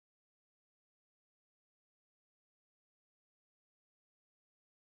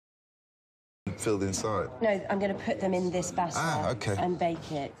filled inside? No, I'm going to put them in this batter okay. and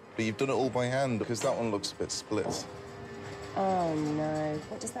bake it. But you've done it all by hand, because that one looks a bit split. Oh, no.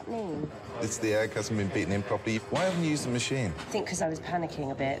 What does that mean? It's the egg hasn't been beaten in properly. Why haven't you used the machine? I think because I was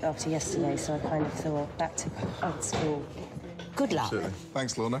panicking a bit after yesterday, so I kind of thought back to old school. Good luck. Absolutely.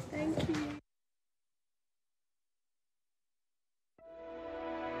 Thanks, Lorna. Thank you.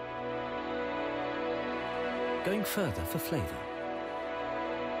 Going further for flavour.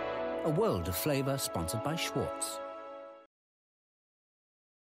 A world of flavour sponsored by Schwartz.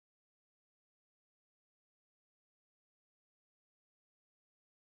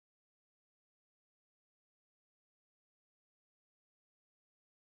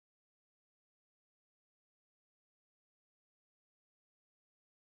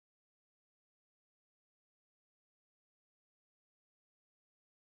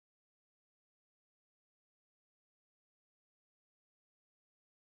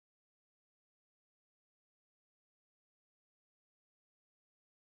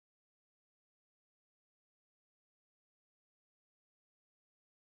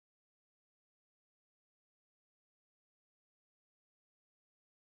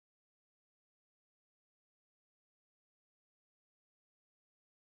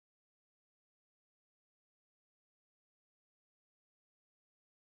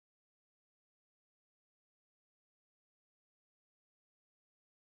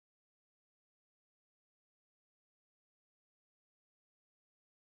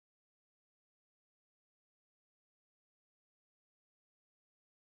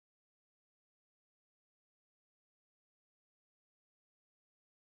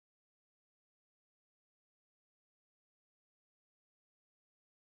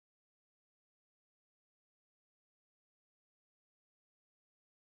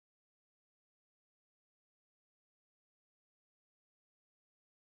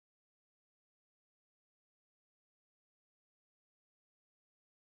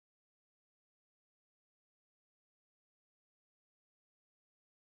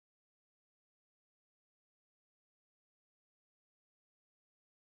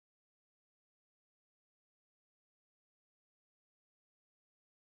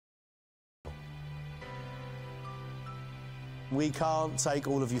 We can't take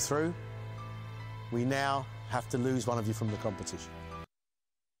all of you through. We now have to lose one of you from the competition.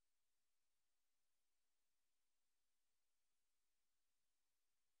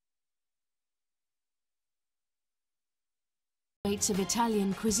 Of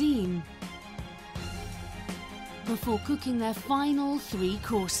Italian cuisine before cooking their final 3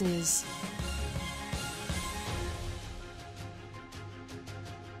 courses.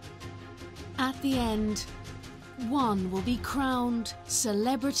 At the end, one will be crowned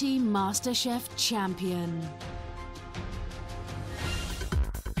Celebrity MasterChef Champion.